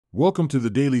Welcome to the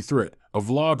Daily Threat, a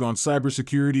vlog on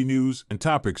cybersecurity news and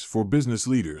topics for business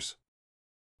leaders.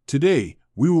 Today,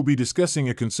 we will be discussing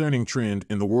a concerning trend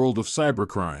in the world of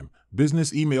cybercrime,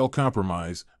 business email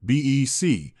compromise,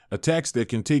 BEC, attacks that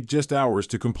can take just hours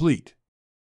to complete.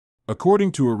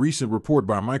 According to a recent report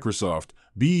by Microsoft,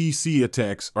 BEC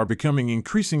attacks are becoming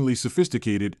increasingly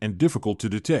sophisticated and difficult to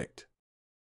detect.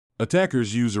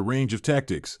 Attackers use a range of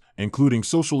tactics, including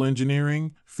social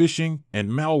engineering, phishing, and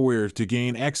malware to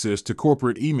gain access to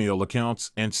corporate email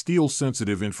accounts and steal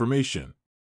sensitive information.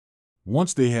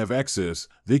 Once they have access,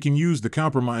 they can use the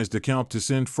compromised account to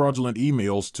send fraudulent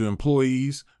emails to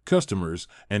employees, customers,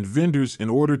 and vendors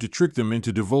in order to trick them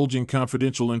into divulging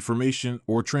confidential information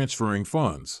or transferring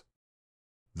funds.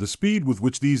 The speed with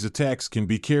which these attacks can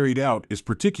be carried out is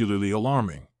particularly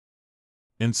alarming.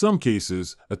 In some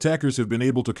cases, attackers have been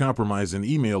able to compromise an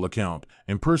email account,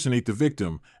 impersonate the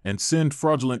victim, and send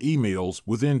fraudulent emails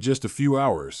within just a few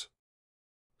hours.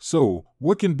 So,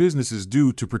 what can businesses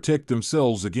do to protect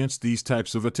themselves against these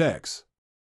types of attacks?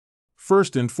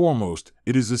 First and foremost,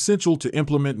 it is essential to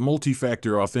implement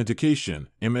multi-factor authentication,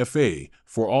 MFA,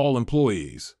 for all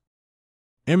employees.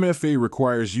 MFA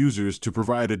requires users to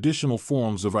provide additional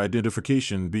forms of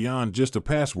identification beyond just a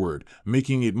password,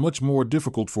 making it much more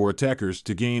difficult for attackers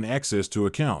to gain access to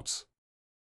accounts.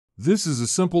 This is a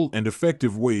simple and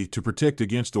effective way to protect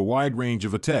against a wide range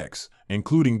of attacks,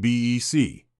 including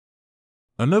BEC.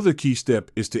 Another key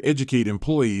step is to educate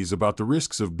employees about the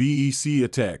risks of BEC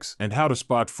attacks and how to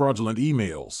spot fraudulent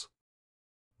emails.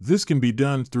 This can be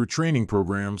done through training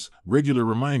programs, regular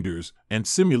reminders, and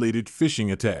simulated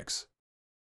phishing attacks.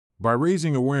 By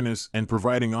raising awareness and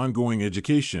providing ongoing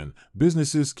education,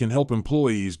 businesses can help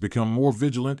employees become more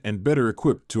vigilant and better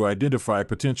equipped to identify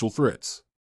potential threats.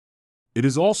 It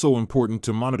is also important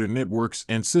to monitor networks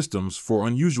and systems for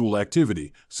unusual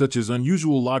activity, such as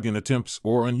unusual login attempts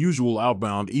or unusual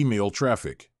outbound email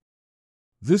traffic.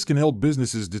 This can help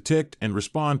businesses detect and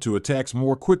respond to attacks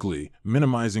more quickly,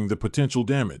 minimizing the potential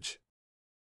damage.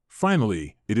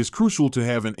 Finally, it is crucial to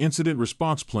have an incident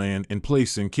response plan in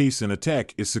place in case an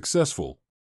attack is successful.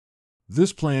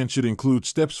 This plan should include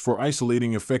steps for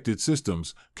isolating affected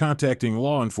systems, contacting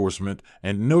law enforcement,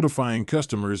 and notifying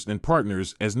customers and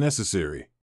partners as necessary.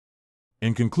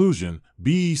 In conclusion,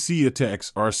 BEC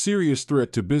attacks are a serious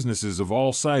threat to businesses of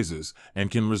all sizes and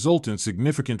can result in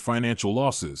significant financial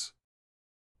losses.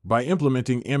 By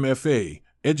implementing MFA,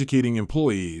 educating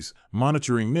employees,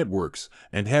 monitoring networks,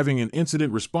 and having an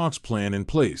incident response plan in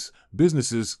place,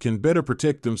 businesses can better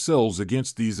protect themselves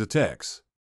against these attacks.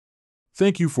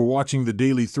 Thank you for watching The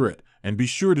Daily Threat, and be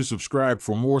sure to subscribe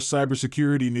for more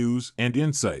cybersecurity news and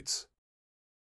insights.